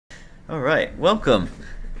Alright, welcome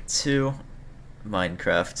to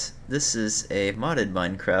Minecraft. This is a modded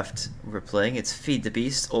Minecraft we're playing. It's Feed the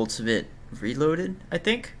Beast Ultimate Reloaded, I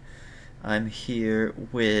think. I'm here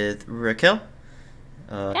with Raquel.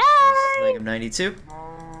 Hi! Legum 92.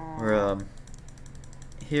 We're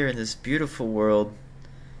here in this beautiful world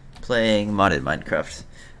playing modded Minecraft.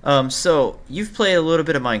 So you've played a little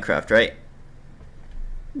bit of Minecraft, right?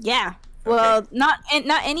 Yeah. Well, not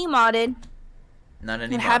any modded. Not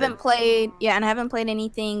any I modded. haven't played. Yeah, and I haven't played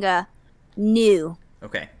anything new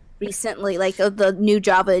Okay. recently, like the new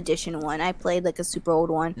Java edition one. I played like a super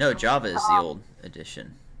old one. No, Java is the old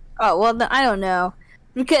edition. Oh well, I don't know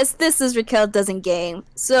because this is Raquel doesn't game.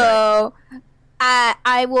 So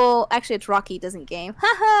I will actually it's Rocky doesn't game.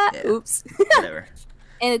 Haha. Yeah. Oops. Whatever.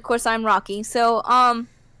 And of course I'm Rocky. So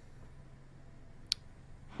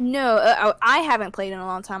no, I haven't played in a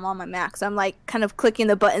long time on my Mac. So I'm like kind of clicking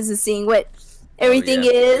the buttons and seeing what everything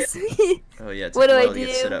is. Oh yeah, it's What do I to get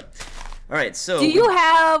do? set up. All right, so Do you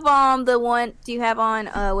have the one? Do you have on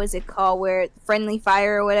what is it called? Where friendly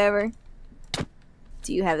fire or whatever?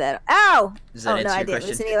 Do you have that? Ow! Does that Oh answer no, I your didn't question?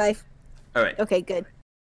 lose any life. All right. Okay, good.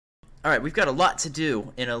 All right, we've got a lot to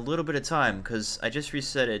do in a little bit of time because I just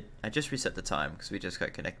reset it. I just reset the time because we just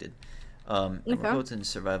got connected. And we're Okay. both in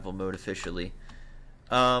survival mode officially.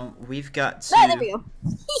 We've got to. Ah, there we go.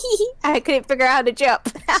 I couldn't figure out how to jump.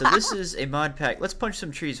 So this is a mod pack. Let's punch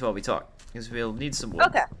some trees while we talk because we'll need some wood.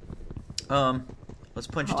 Okay. Let's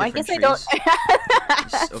punch Oh, I different guess trees. I don't.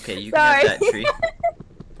 Just- okay, you can have Sorry. that tree.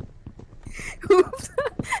 Oops.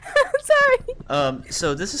 Sorry.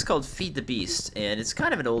 So this is called Feed the Beast, and it's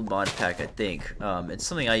kind of an old mod pack, I think. It's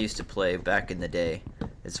something I used to play back in the day.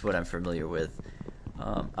 It's what I'm familiar with.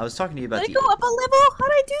 I was talking to you about Did I the. go up a level? How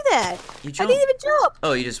did I do that? You I jump. didn't even jump.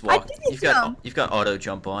 Oh, you just I walk. didn't You've jump. got auto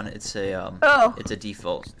jump on. It's a Oh. it's a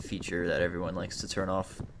default feature that everyone likes to turn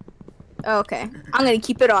off. Okay. I'm gonna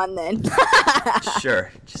keep it on then.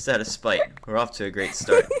 Sure, just out of spite. We're off to a great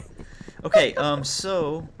start. Okay,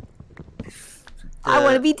 so I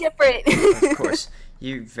want to be different. of course,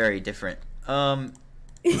 you're very different.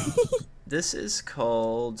 This is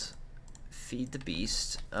called Feed the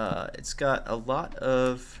Beast. It's got a lot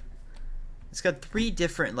of. It's got 3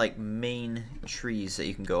 different like main trees that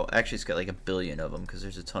you can go. Actually, it's got like 1 billion of them because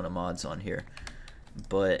there's a ton of mods on here.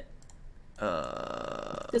 But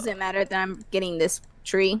Does it matter that I'm getting this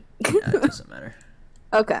tree? yeah, it doesn't matter.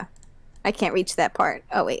 Okay. I can't reach that part.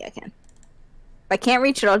 Oh, wait, I can. If I can't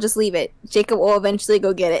reach it, I'll just leave it. Jacob will eventually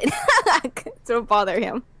go get it. Don't bother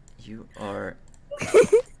him. You are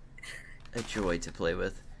a joy to play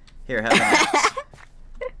with. Here, have an axe.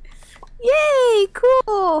 Yay,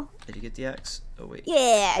 cool. Did you get the axe? Oh wait.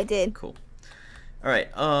 Yeah, I did. Cool. All right.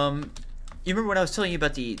 You remember when I was telling you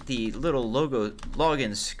about the little logo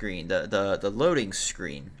login screen, the loading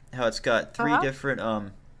screen? How it's got 3 different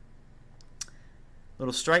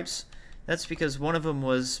little stripes. That's because one of them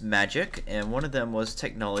was magic, and one of them was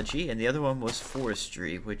technology, and the other one was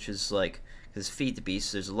forestry, which is like, because Feed the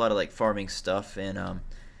Beast, there's a lot of like farming stuff and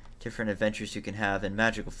different adventures you can have in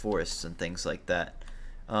magical forests and things like that.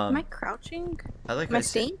 Am I crouching? I like Am I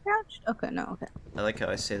staying crouched? Okay, no, okay. I like how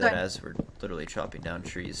I say that Sorry. as we're literally chopping down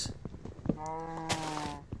trees.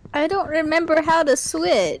 I don't remember how to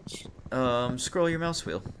switch. Scroll your mouse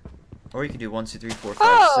wheel. Or you can do 1, 2, 3, 4, 5,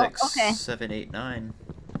 Oh, 6, okay. 7, 8, 9.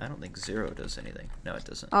 I don't think 0 does anything. No, it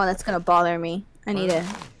doesn't. Oh, that's gonna bother me. I need to.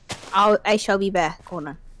 I shall be back. Hold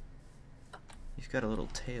on. You've got a little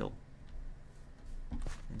tail.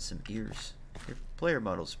 And some ears. Your player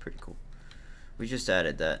model's pretty cool. We just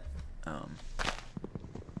added that. I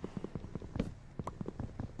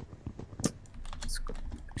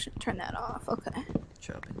should turn that off. Okay.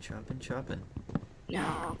 Chopping, chopping, chopping. No,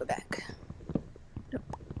 I'll go back. Nope.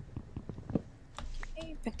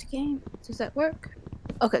 Okay, back to game. Does that work?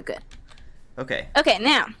 Okay, good. Okay. Okay,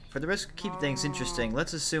 now. For the rest, keep things interesting.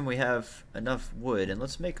 Let's assume we have enough wood, and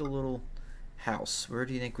let's make a little house. Where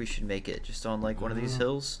do you think we should make it? Just on like one of these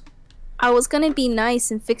hills? I was gonna be nice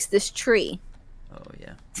and fix this tree. Oh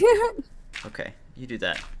yeah. Okay, you do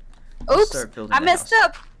that. Oops, start building I the messed house.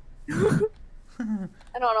 up.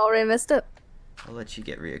 I don't already messed up. I'll let you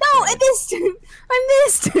get reacquainted. No, I missed. I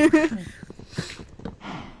missed.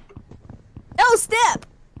 Oh, step.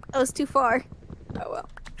 That was too far. Oh well.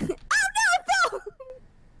 Oh no, I fell.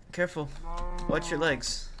 Careful. Watch your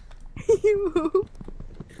legs.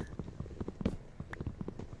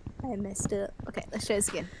 I messed up. Okay, let's try this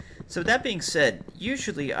again. So that being said,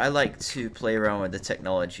 usually I like to play around with the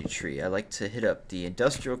technology tree. I like to hit up the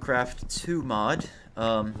Industrial Craft 2 mod.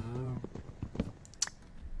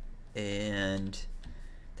 And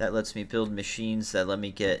that lets me build machines that let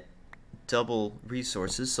me get double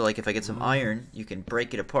resources. So like if I get some iron, you can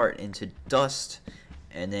break it apart into dust,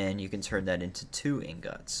 and then you can turn that into 2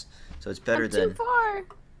 ingots. So it's better than. Too far.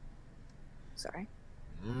 Sorry.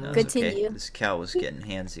 No, it's Continue. okay. This cow was getting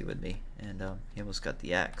handsy with me, and he almost got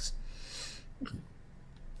the axe.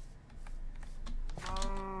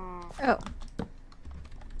 Oh. I'll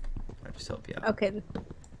just help you out. Okay.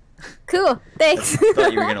 Cool. Thanks. I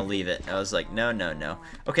thought you were gonna leave it. I was like, no, no, no.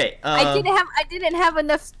 Okay. I didn't have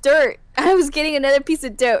enough dirt. I was getting another piece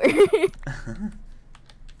of dirt.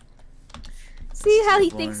 See how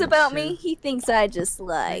he thinks about me? He thinks I just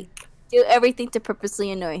like do everything to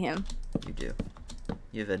purposely annoy him. You do.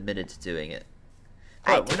 You've admitted to doing it.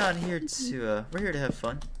 But we're not here to. We're here to have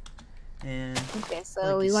fun. And okay,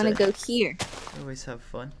 so like we want to go here. We always have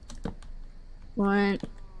fun. 1,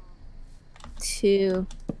 2.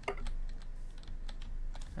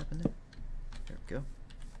 Happened there. There we go.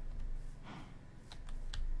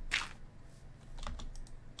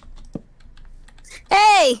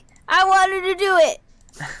 Hey! I wanted to do it!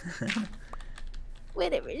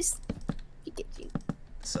 Whatever, just get you.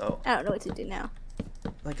 So, I don't know what to do now.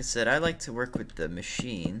 like I said, I like to work with the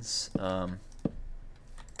machines. Ha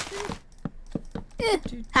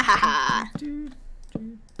ha ha!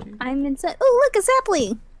 I'm inside. Oh, look, a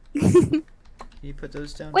sapling! Can you put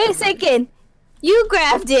those down? Wait a second! You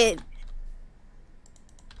grabbed it!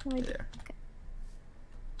 There.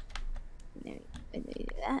 And then you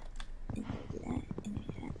do that. And then you do that. And then you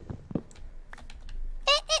do that.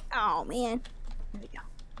 Oh, man. There we go.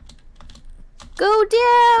 Go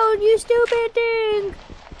down, you stupid thing!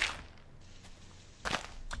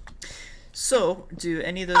 So, do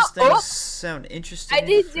any of those things sound interesting? I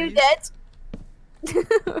didn't do that.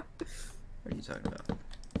 What are you talking about?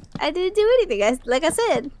 I didn't do anything, like I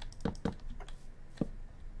said.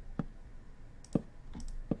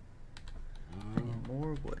 I need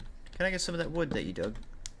more wood. Can I get some of that wood that you dug?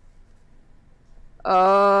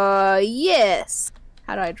 Yes.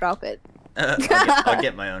 How do I drop it? I'll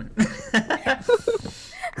get my own.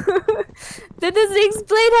 That doesn't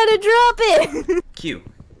explain how to drop it. Q.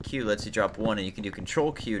 Q lets you drop 1, and you can do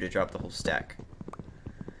Control Q to drop the whole stack.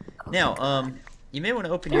 Now, you may want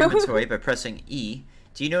to open your inventory by pressing E.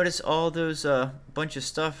 Do you notice all those bunch of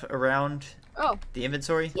stuff around the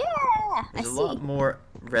inventory? Yeah, There's a lot more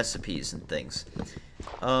recipes and things.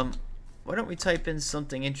 Why don't we type in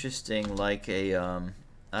something interesting like a,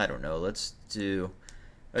 I don't know, let's do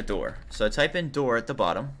a door. So I type in door at the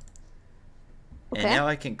bottom. And now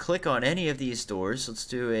I can click on any of these doors. Let's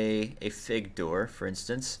do a fig door, for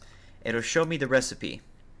instance. It'll show me the recipe.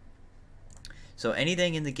 So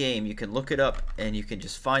anything in the game, you can look it up and you can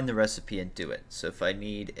just find the recipe and do it. So if I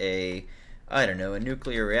need I don't know, a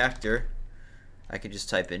nuclear reactor, I can just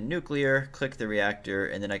type in nuclear, click the reactor,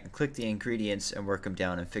 and then I can click the ingredients and work them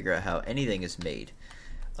down and figure out how anything is made.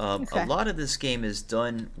 A lot of this game is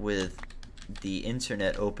done with the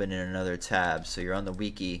internet open in another tab. So you're on the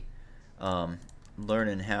wiki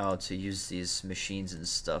learning how to use these machines and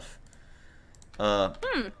stuff.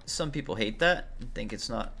 Some people hate that and think it's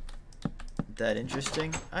not that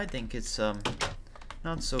interesting. I think it's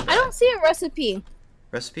not so bad. I don't see a recipe.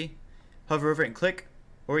 Recipe? Hover over it and click,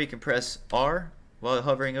 or you can press R while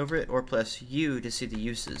hovering over it, or press U to see the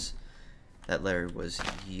uses. That letter was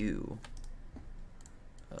U.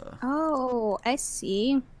 Oh, I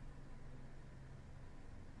see.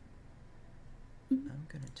 I'm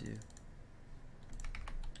gonna do.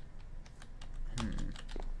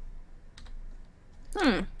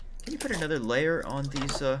 Can you put another layer on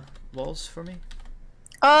these walls for me?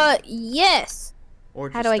 Yes. Or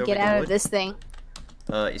just how do I over get the out wood? of this thing?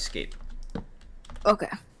 Escape. Okay.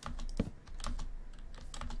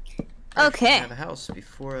 I should Okay. have a house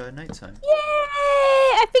before nighttime. Yay!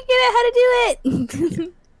 I figured out how to do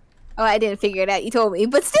it. Oh, I didn't figure it out. You told me,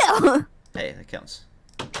 but still. Hey, that counts.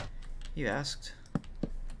 You asked.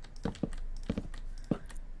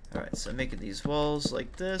 Alright, so I'm making these walls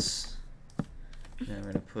like this. And I'm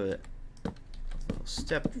gonna put a little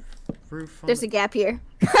step roof on There's a gap here.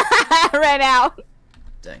 Right out.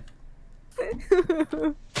 Dang.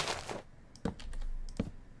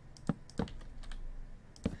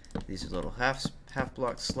 These are little half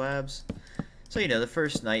block slabs. So you know, the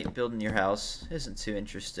first night building your house isn't too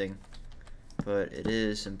interesting, but it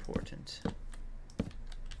is important.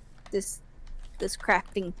 This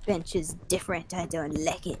crafting bench is different. I don't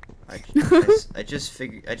like it. I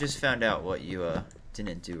just found out what you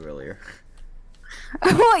didn't do earlier.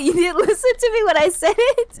 What, you didn't listen to me when I said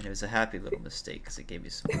it? And it was a happy little mistake because it gave you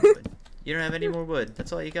some more wood. You don't have any more wood.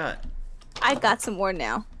 That's all you got. I got some more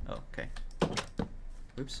now. Oh, okay.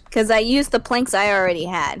 Oops. Because I used the planks I already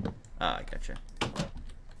had. Ah, I gotcha.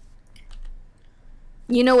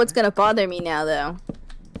 You know what's gonna bother me now, though?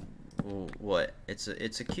 Well, what? It's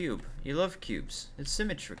a cube. You love cubes. It's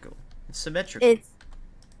symmetrical. It's symmetrical. It's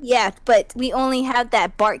yeah, but we only have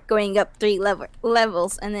that bark going up 3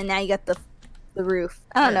 levels, and then now you got the roof.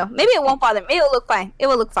 I don't Yeah. know. Maybe it won't bother me. Maybe it'll look fine. It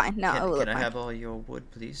will look fine. No, it will Can look I fine. have all your wood,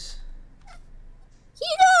 please? Here,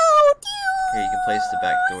 you can You place the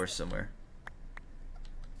back door somewhere.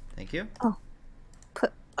 Thank you.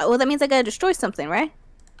 Well, that means I gotta destroy something, right?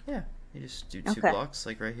 Yeah. You just do 2 Okay. blocks,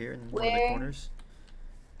 like right here in one of the Where? corners.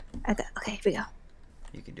 Okay, here we go.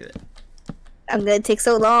 You can do it. I'm gonna take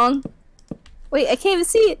so long. Wait, I can't even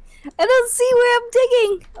see it. I don't see where I'm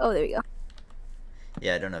digging. Oh, there we go.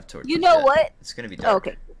 Yeah, I don't have torches You know yet. what? It's gonna be Oh, dark.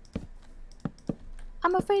 okay.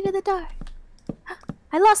 I'm afraid of the dark.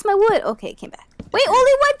 I lost my wood. Okay, it came back. Wait,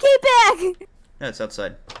 only one came back. No, it's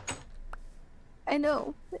outside. I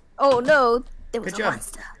know. Oh no, there was Good a job.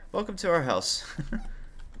 monster. Welcome to our house.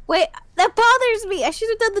 Wait, that bothers me. I should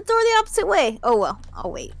have done the door the opposite way. Oh well,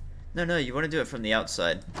 I'll wait. No, you want to do it from the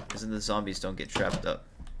outside, because then the zombies don't get trapped up.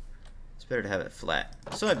 It's better to have it flat.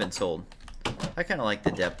 So I've been told. I kind of like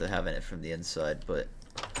the depth of having it from the inside, but...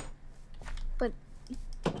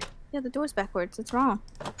 Yeah, the door's backwards. It's wrong.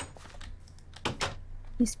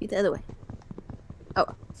 Needs to be the other way. Oh,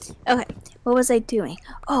 okay. What was I doing?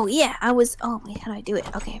 Oh yeah, I was. Oh wait, how do I do it?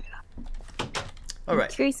 Okay, here we go. Alright.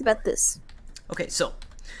 I'm curious about this. Okay, so...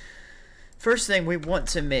 First thing we want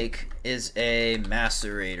to make is a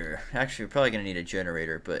macerator. Actually, we're probably going to need a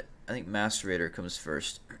generator, but I think macerator comes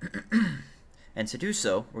first. And to do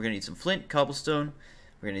so, we're going to need some flint, cobblestone,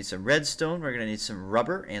 we're going to need some redstone, we're going to need some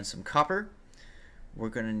rubber and some copper. We're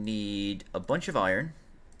going to need a bunch of iron,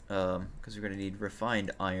 because we're going to need refined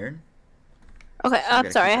iron. Okay, So we I'm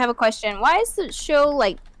gotta sorry. I keep have a question. Why is the show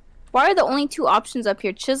like? Why are the only 2 options up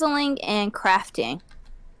here? Chiseling and crafting.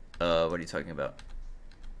 What are you talking about?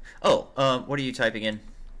 Oh, what are you typing in?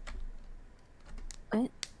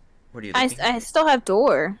 What? What are you I looking? still have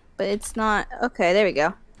door, but it's not. Okay, there we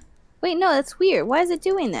go. Wait, no, that's weird. Why is it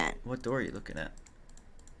doing that? What door are you looking at?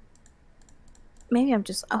 Maybe I'm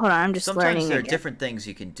just. Hold on, I'm just Sometimes learning there are again. different things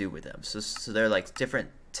you can do with them. So they're like different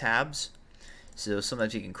tabs. So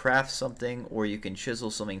sometimes you can craft something, or you can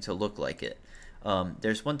chisel something to look like it.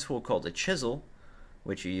 There's one tool called a chisel,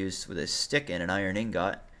 which you use with a stick and an iron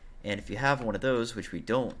ingot. And if you have one of those, which we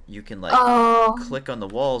don't, you can like Oh, click on the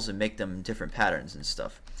walls and make them different patterns and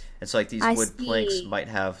stuff. And so like these I wood planks see. might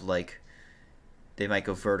have like, they might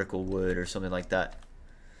go vertical wood or something like that.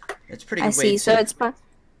 It's a pretty I good way see. to... So it's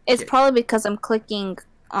Yeah. probably because I'm clicking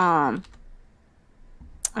on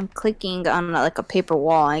like a paper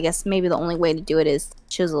wall. I guess maybe the only way to do it is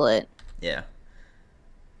chisel it. Yeah.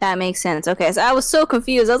 That makes sense. Okay, so I was so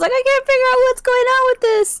confused. I was like, I can't figure out what's going on with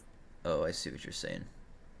this. Oh, I see what you're saying.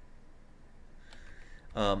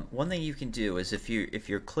 One thing you can do is if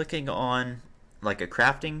you're clicking on like a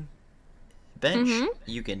crafting bench, Mhm.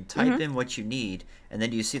 you can type in what you need, and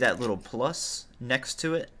then you see that little plus next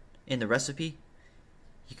to it in the recipe.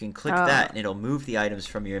 You can click that, and it'll move the items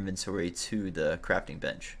from your inventory to the crafting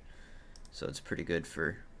bench. So it's pretty good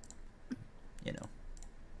for, you know,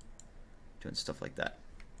 doing stuff like that.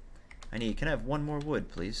 Can I have one more wood,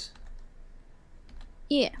 please?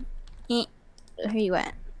 Yeah. Where are you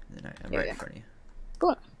at? And then I'm There right we in go. front of you.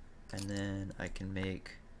 Boom. And then I can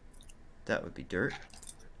make, that would be dirt.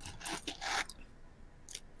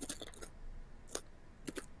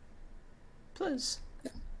 Please.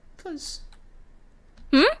 Please.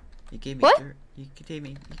 Hmm? You gave me What? dirt. You gave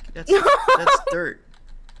me, that's dirt.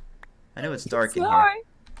 I know it's dark in here. Sorry.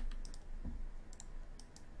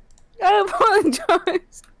 I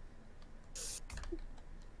apologize.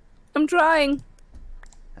 I'm trying.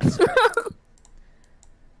 That's all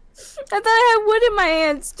I thought I had wood in my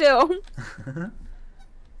hand still. right.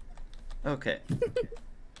 Okay.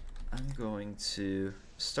 I'm going to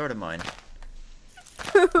start a mine.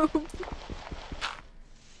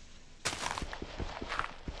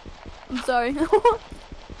 I'm sorry.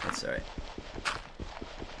 That's alright.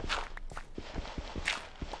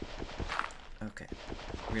 Okay.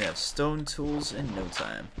 We're gonna have stone tools in no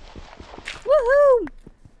time. Woohoo!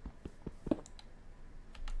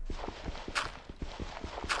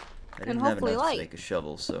 I didn't And have hopefully enough light. to make a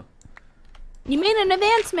shovel, so... You made an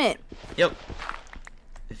advancement. Yep.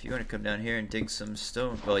 If you want to come down here and dig some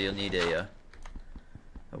stone, well, you'll need a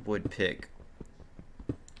wood pick.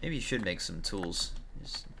 Maybe you should make some tools.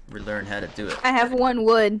 Just relearn how to do it. I have 1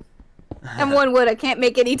 wood. I'm 1 wood. I can't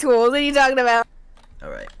make any tools. What are you talking about?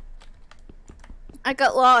 Alright. I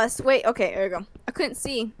got lost. Wait, okay, there we go. I couldn't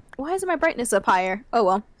see. Why isn't my brightness up higher? Oh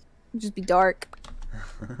well. It'll just be dark.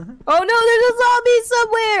 Oh no, there's a zombie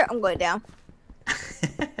somewhere! I'm going down.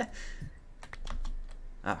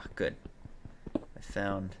 Ah, good. I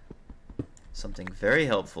found something very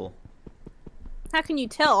helpful. How can you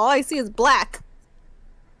tell? All I see is black.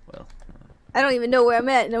 Well, I don't even know where I'm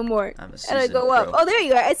at no more. I'm a I gotta seasoned go up. pro. Oh, there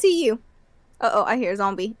you are. I see you. Uh-oh, I hear a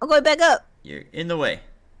zombie. I'm going back up. You're in the way.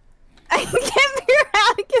 I can't figure out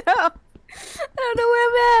how to get up. I don't know where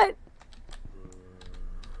I'm at.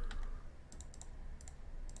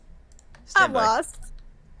 Stand I'm by. lost.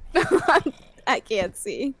 I can't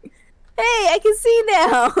see. Hey, I can see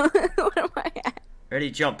now. Where am I at?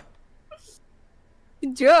 Ready, jump.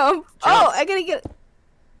 Jump. Oh, I gotta get.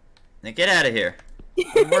 Now get out of here.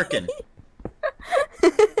 I'm working.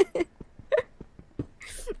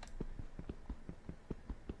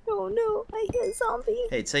 Oh no, I hear a zombie.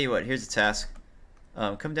 Hey, tell you what, here's a task.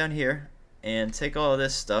 Come down here and take all of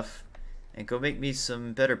this stuff and go make me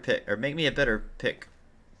some better pick, or make me a better pick.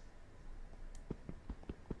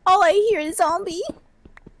 All I hear is zombie.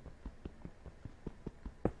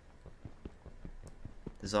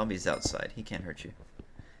 The zombie's outside. He can't hurt you.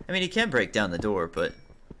 I mean, he can break down the door, but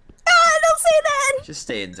Ah, don't say that. just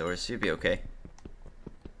stay indoors. You'll be okay.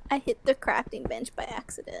 I hit the crafting bench by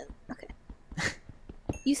accident. Okay.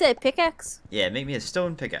 You said pickaxe? Yeah, make me a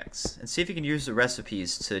stone pickaxe. And see if you can use the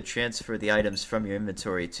recipes to transfer the items from your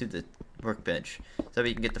inventory to the workbench. So that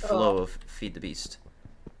you can get the flow of Feed the Beast.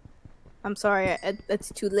 I'm sorry,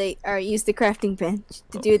 that's too late. Alright, use the crafting bench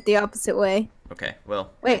to do it the opposite way. Okay,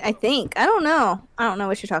 well, Wait, I think. I don't know. I don't know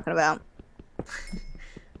what you're talking about.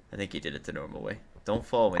 I think you did it the normal way. Don't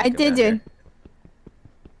fall when you I come did, down here. dude.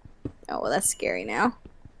 Oh, well, that's scary now.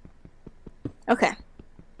 Okay.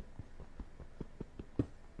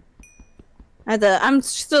 I'm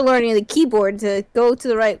still learning the keyboard to go to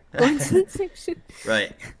the right. Go into the section.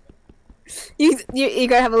 Right. You're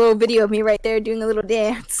gonna have a little video of me right there doing a little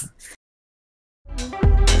dance.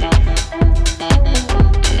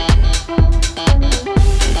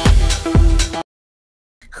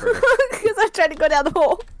 Because I'm trying to go down the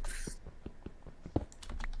hole.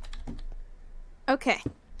 Okay.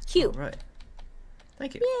 Cute. Right.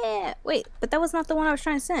 Thank you. Yeah. Wait, but that was not the one I was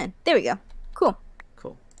trying to send. There we go. Cool.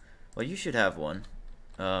 Cool. Well, you should have one.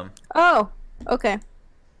 Oh. Okay.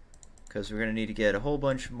 Because we're going to need to get a whole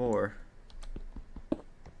bunch more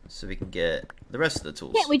so we can get the rest of the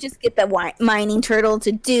tools. Can't we just get the mining turtle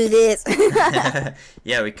to do this?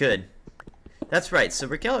 Yeah, we could. That's right. So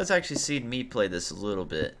Raquel has actually seen me play this a little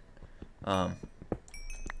bit. So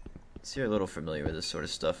you're a little familiar with this sort of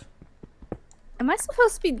stuff. Am I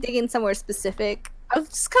supposed to be digging somewhere specific? I was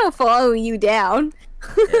just kind of following you down.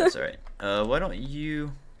 Yeah, that's alright. Why don't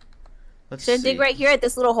you... Let's Should I see. dig right here at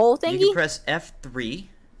this little hole thingy? You can press F3.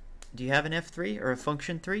 Do you have an F3 or a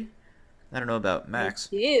function 3? I don't know about Max.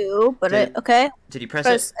 I do, but Did- okay. Did you press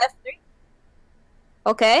Press it? F3.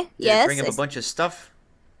 Okay, Did yes. it bring up a bunch of stuff?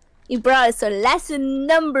 You brought us lots of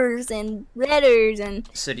numbers and letters and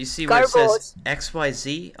So do you see where it gargoyles. says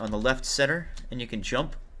XYZ on the left center and you can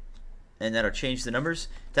jump and that'll change the numbers?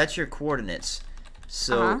 That's your coordinates.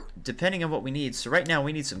 So depending on what we need, so right now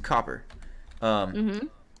we need some copper.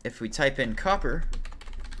 If we type in copper,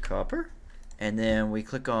 and then we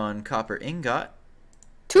click on copper ingot,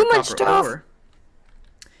 too or much copper stuff. ore,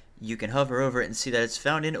 you can hover over it and see that it's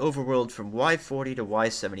found in overworld from Y40 to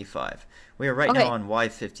Y75. We are right now on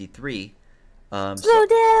Y53. Slow down,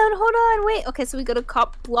 hold on, wait. Okay, so we go to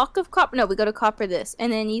block of copper. No, we go to copper this, and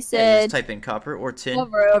then you Yeah, said just type in copper or tin.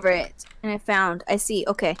 hover over it, and I see.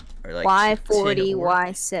 Okay, Or like Y40, tin ore.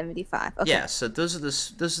 Y75. Okay. Yeah, so those are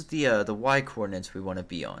the Y coordinates we want to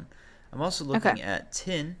be on. I'm also looking at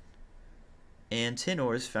tin, and tin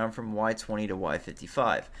ore is found from Y20 to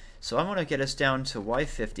Y55. So I'm going to get us down to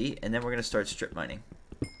Y50, and then we're going to start strip mining.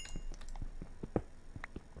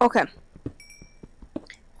 Okay.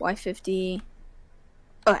 Y50.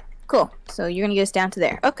 Okay, cool. So you're gonna get us down to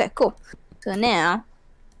there. Okay, cool. So now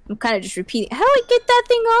I'm kind of just repeating. How do I get that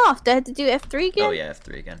thing off? Do I have to do F3 again? Oh yeah,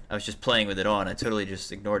 F3 again. I was just playing with it on. I totally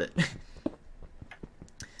just ignored it.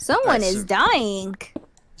 Someone Alright, is so- dying.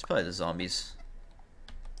 It's probably the zombies.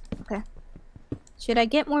 Okay. Should I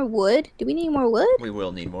get more wood? Do we need more wood? We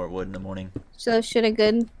will need more wood in the morning. So should I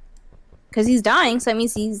go? Because he's dying, so that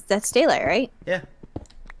means that's daylight, right? Yeah.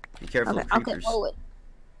 Be careful Okay, of I'll get creepers. more wood.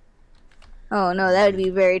 Oh no, that would be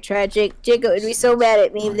very tragic. Jacob would be so mad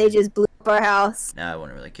at me if they just blew up our house. Nah, I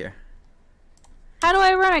wouldn't really care. How do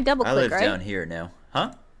I run? I double I click, live right? down here now.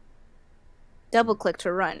 Huh? Double click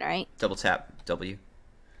to run, right? Double tap W.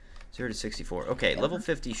 0 to 64. Okay, level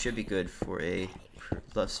 50 should be good for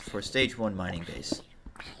for stage 1 mining base.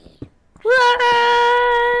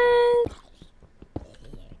 Run!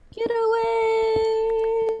 Get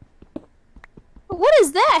away! What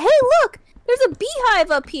is that? Hey, look! There's a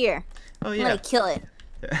beehive up here. Oh I'm yeah. gonna kill it.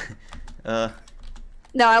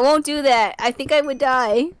 No, I won't do that. I think I would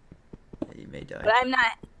die. You may die. But I'm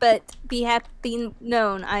not. But be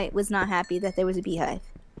known, I was not happy that there was a beehive.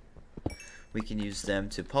 We can use them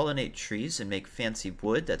to pollinate trees and make fancy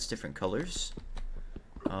wood that's different colors.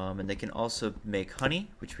 And they can also make honey,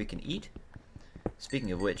 which we can eat.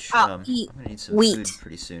 Speaking of which, I'm gonna need some food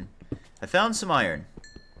pretty soon. I found some iron.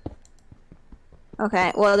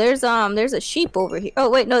 Okay, well there's a sheep over here. Oh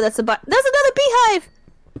wait, no, that's another beehive.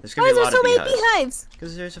 There's gonna be a lot of beehives. Beehives?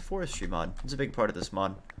 Because there's a forestry mod. It's a big part of this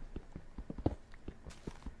mod.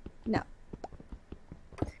 No.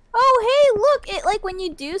 Oh hey, look! It like when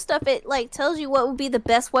you do stuff, it like tells you what would be the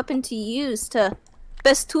best weapon to use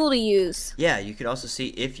best tool to use. Yeah, you could also see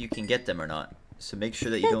if you can get them or not. So make sure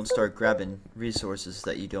that you don't start grabbing resources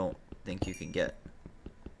that you don't think you can get.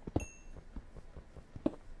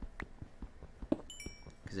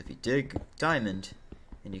 Because if you dig diamond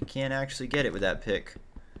and you can't actually get it with that pick,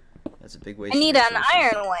 that's a big waste. I need of an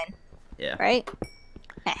iron one. Yeah. Right?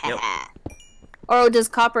 Yep. Or does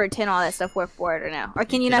copper and tin all that stuff work for it or no? Or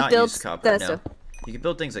can you not build copper, that no. stuff? You can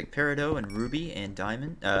build things like peridot and ruby and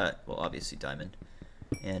diamond. Well, obviously diamond.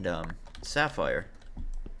 And sapphire.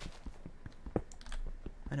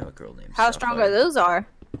 I know a girl named How Sapphire. strong are those are?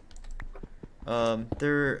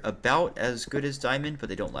 They're about as good as diamond, but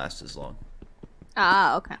they don't last as long.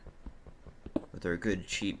 Ah, okay. But they're a good,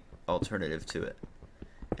 cheap alternative to it.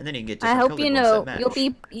 And then you can get I different hope you colored ones know that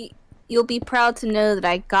match. you'll be proud to know that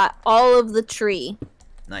I got all of the tree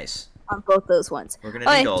Nice. on both those ones. We're gonna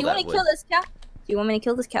need all do you that want to wood. kill this cow? Do you want me to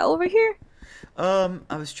kill this cow over here? I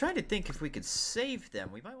was trying to think if we could save them.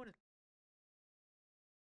 We might want to.